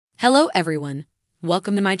Hello everyone,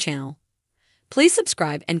 welcome to my channel. Please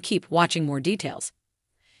subscribe and keep watching more details.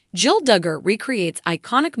 Jill Duggar recreates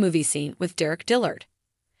iconic movie scene with Derick Dillard.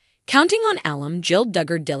 Counting on alum Jill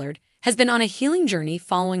Duggar Dillard has been on a healing journey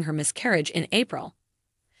following her miscarriage in April.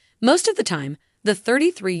 Most of the time, the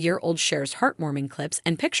 33-year-old shares heartwarming clips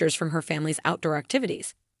and pictures from her family's outdoor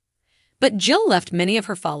activities. But Jill left many of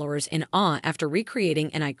her followers in awe after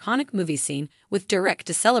recreating an iconic movie scene with Derick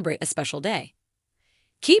to celebrate a special day.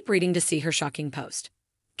 Keep reading to see her shocking post.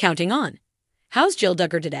 Counting on. How's Jill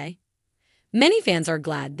Duggar today? Many fans are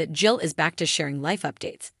glad that Jill is back to sharing life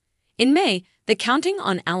updates. In May, the Counting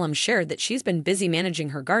on alum shared that she's been busy managing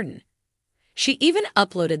her garden. She even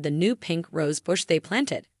uploaded the new pink rose bush they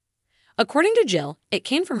planted. According to Jill, it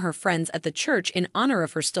came from her friends at the church in honor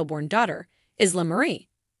of her stillborn daughter, Isla Marie.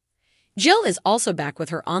 Jill is also back with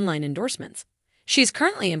her online endorsements. She's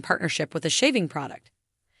currently in partnership with a shaving product.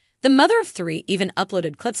 The mother of three even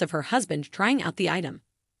uploaded clips of her husband trying out the item.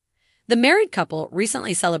 The married couple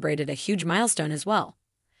recently celebrated a huge milestone as well.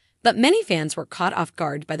 But many fans were caught off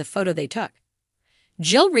guard by the photo they took.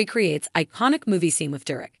 Jill recreates iconic movie scene with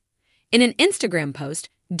Derick. In an Instagram post,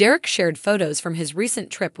 Derick shared photos from his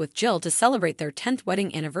recent trip with Jill to celebrate their 10th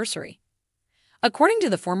wedding anniversary. According to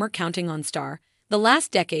the former Counting on star, the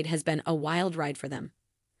last decade has been a wild ride for them.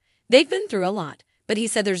 They've been through a lot, but he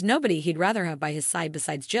said there's nobody he'd rather have by his side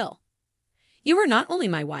besides Jill. "You are not only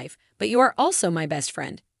my wife, but you are also my best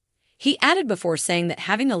friend," he added before saying that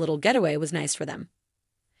having a little getaway was nice for them.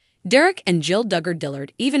 Derick and Jill Duggar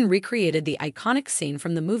Dillard even recreated the iconic scene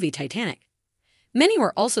from the movie Titanic. Many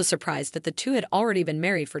were also surprised that the two had already been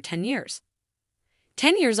married for 10 years.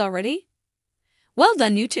 10 years already? Well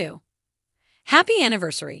done, you two. Happy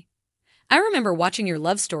anniversary. I remember watching your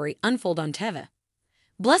love story unfold on TV.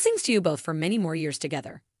 Blessings to you both for many more years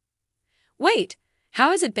together. Wait,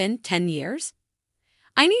 how has it been 10 years?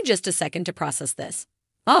 I need just a second to process this.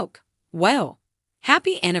 Oh, wow.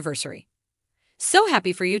 Happy anniversary. So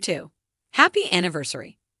happy for you too. Happy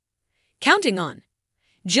anniversary. Counting on.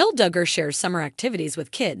 Jill Duggar shares summer activities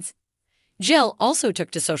with kids. Jill also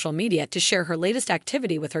took to social media to share her latest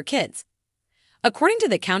activity with her kids. According to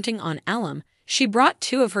the Counting on alum, she brought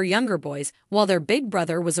two of her younger boys while their big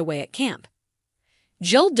brother was away at camp.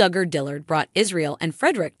 Jill Duggar Dillard brought Israel and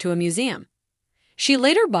Frederick to a museum. She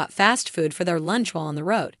later bought fast food for their lunch while on the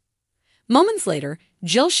road. Moments later,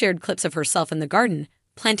 Jill shared clips of herself in the garden,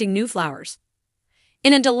 planting new flowers.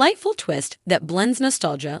 In a delightful twist that blends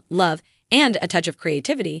nostalgia, love, and a touch of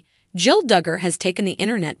creativity, Jill Duggar has taken the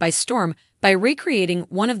internet by storm by recreating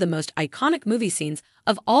one of the most iconic movie scenes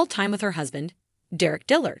of all time with her husband, Derick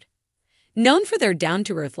Dillard. Known for their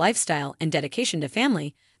down-to-earth lifestyle and dedication to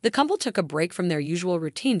family, the couple took a break from their usual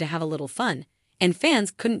routine to have a little fun, and fans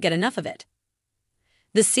couldn't get enough of it.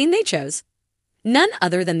 The scene they chose? None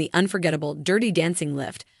other than the unforgettable Dirty Dancing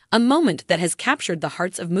lift, a moment that has captured the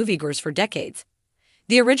hearts of moviegoers for decades.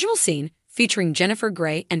 The original scene, featuring Jennifer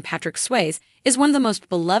Grey and Patrick Swayze, is one of the most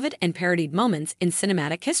beloved and parodied moments in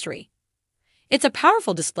cinematic history. It's a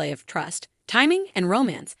powerful display of trust, timing, and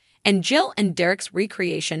romance, and Jill and Derick's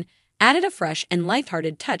recreation added a fresh and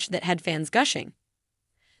lighthearted touch that had fans gushing.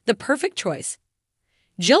 The perfect choice.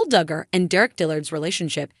 Jill Duggar and Derick Dillard's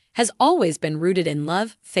relationship has always been rooted in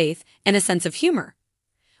love, faith, and a sense of humor.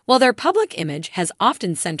 While their public image has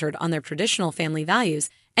often centered on their traditional family values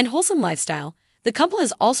and wholesome lifestyle, the couple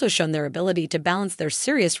has also shown their ability to balance their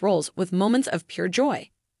serious roles with moments of pure joy.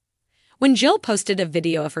 When Jill posted a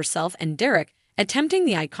video of herself and Derick attempting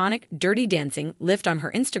the iconic Dirty Dancing lift on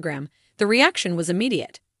her Instagram, the reaction was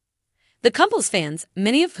immediate. The couple's fans,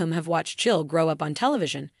 many of whom have watched Jill grow up on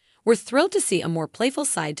television, were thrilled to see a more playful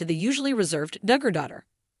side to the usually reserved Duggar daughter.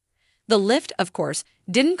 The lift, of course,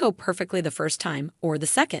 didn't go perfectly the first time or the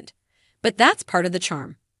second, but that's part of the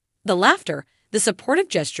charm. The laughter, the supportive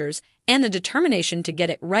gestures, and the determination to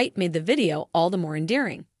get it right made the video all the more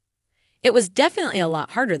endearing. It was definitely a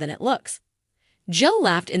lot harder than it looks. Jill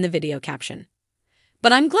laughed in the video caption.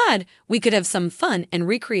 But I'm glad we could have some fun and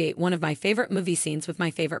recreate one of my favorite movie scenes with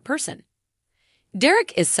my favorite person.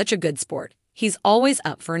 Derick is such a good sport. He's always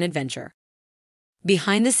up for an adventure.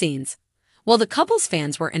 Behind the scenes. While the couple's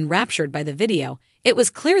fans were enraptured by the video, it was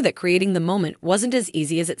clear that creating the moment wasn't as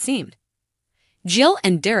easy as it seemed. Jill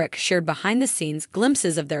and Derick shared behind-the-scenes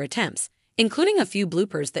glimpses of their attempts, including a few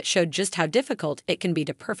bloopers that showed just how difficult it can be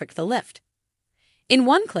to perfect the lift. In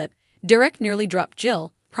one clip, Derick nearly dropped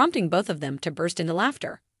Jill, prompting both of them to burst into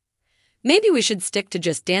laughter. "Maybe we should stick to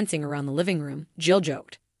just dancing around the living room," Jill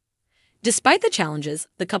joked. Despite the challenges,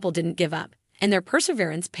 the couple didn't give up, and their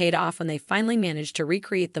perseverance paid off when they finally managed to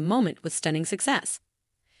recreate the moment with stunning success.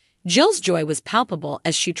 Jill's joy was palpable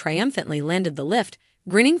as she triumphantly landed the lift,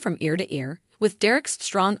 grinning from ear to ear, with Derick's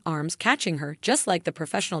strong arms catching her just like the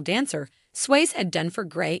professional dancer Swayze had done for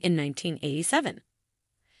Gray in 1987.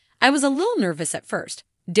 I was a little nervous at first,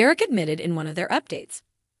 Derick admitted in one of their updates.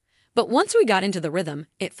 But once we got into the rhythm,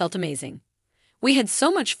 it felt amazing. We had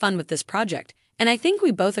so much fun with this project, and I think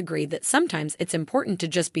we both agreed that sometimes it's important to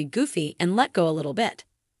just be goofy and let go a little bit.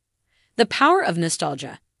 The power of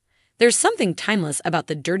nostalgia. There's something timeless about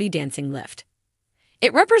the Dirty Dancing lift.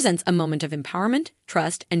 It represents a moment of empowerment,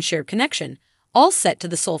 trust, and shared connection, all set to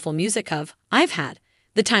the soulful music of I've Had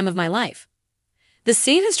the Time of My Life. The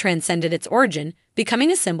scene has transcended its origin,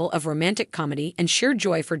 becoming a symbol of romantic comedy and sheer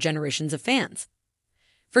joy for generations of fans.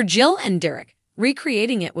 For Jill and Derick,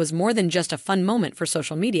 recreating it was more than just a fun moment for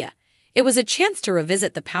social media. It was a chance to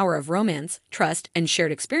revisit the power of romance, trust, and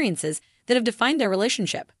shared experiences that have defined their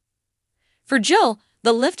relationship. For Jill,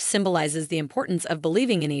 the lift symbolizes the importance of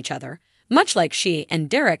believing in each other, much like she and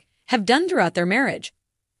Derick have done throughout their marriage.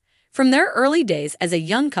 From their early days as a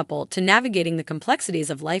young couple to navigating the complexities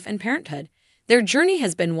of life and parenthood, their journey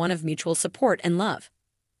has been one of mutual support and love.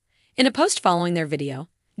 In a post following their video,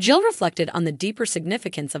 Jill reflected on the deeper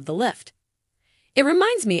significance of the lift. It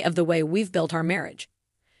reminds me of the way we've built our marriage.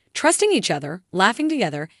 Trusting each other, laughing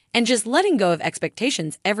together, and just letting go of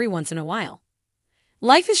expectations every once in a while.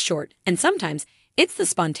 Life is short, and sometimes it's the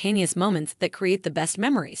spontaneous moments that create the best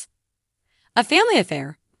memories. A family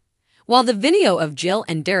affair. While the video of Jill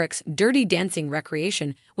and Derick's Dirty Dancing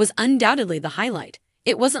recreation was undoubtedly the highlight,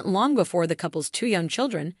 it wasn't long before the couple's two young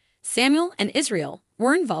children, Samuel and Israel,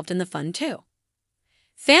 were involved in the fun too.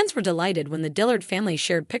 Fans were delighted when the Dillard family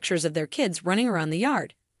shared pictures of their kids running around the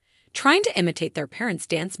yard, trying to imitate their parents'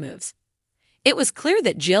 dance moves. It was clear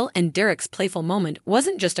that Jill and Derick's playful moment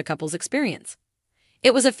wasn't just a couple's experience.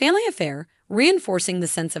 It was a family affair, reinforcing the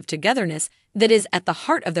sense of togetherness that is at the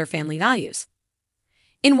heart of their family values.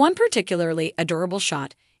 In one particularly adorable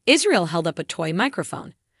shot, Israel held up a toy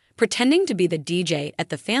microphone, pretending to be the DJ at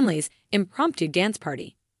the family's impromptu dance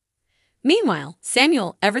party. Meanwhile,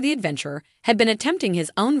 Samuel, ever the adventurer, had been attempting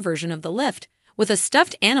his own version of the lift, with a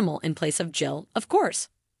stuffed animal in place of Jill, of course.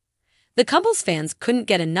 The couple's fans couldn't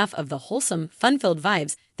get enough of the wholesome, fun-filled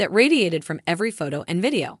vibes that radiated from every photo and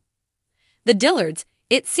video. The Dillards,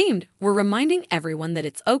 it seemed, were reminding everyone that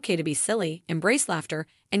it's okay to be silly, embrace laughter,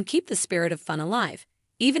 and keep the spirit of fun alive,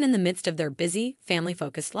 even in the midst of their busy,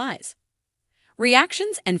 family-focused lives.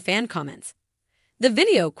 Reactions and fan comments. The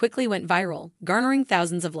video quickly went viral, garnering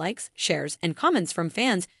thousands of likes, shares, and comments from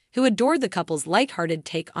fans who adored the couple's lighthearted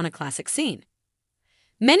take on a classic scene.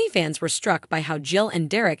 Many fans were struck by how Jill and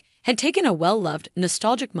Derick had taken a well-loved,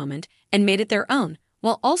 nostalgic moment and made it their own,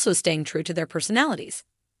 while also staying true to their personalities.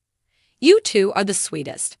 "You two are the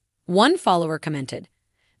sweetest," one follower commented.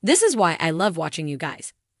 "This is why I love watching you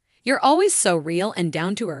guys. You're always so real and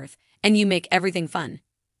down to earth, and you make everything fun.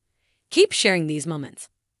 Keep sharing these moments."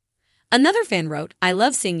 Another fan wrote, "I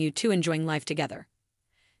love seeing you two enjoying life together.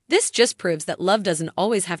 This just proves that love doesn't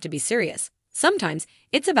always have to be serious. Sometimes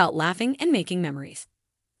it's about laughing and making memories."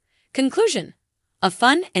 Conclusion. A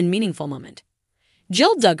fun and meaningful moment.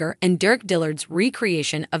 Jill Duggar and Derick Dillard's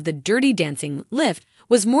recreation of the Dirty Dancing lift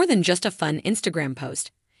was more than just a fun Instagram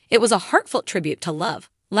post. It was a heartfelt tribute to love,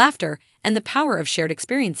 laughter, and the power of shared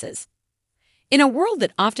experiences. In a world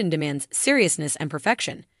that often demands seriousness and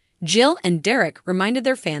perfection, Jill and Derick reminded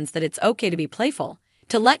their fans that it's okay to be playful,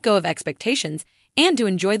 to let go of expectations, and to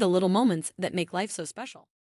enjoy the little moments that make life so special.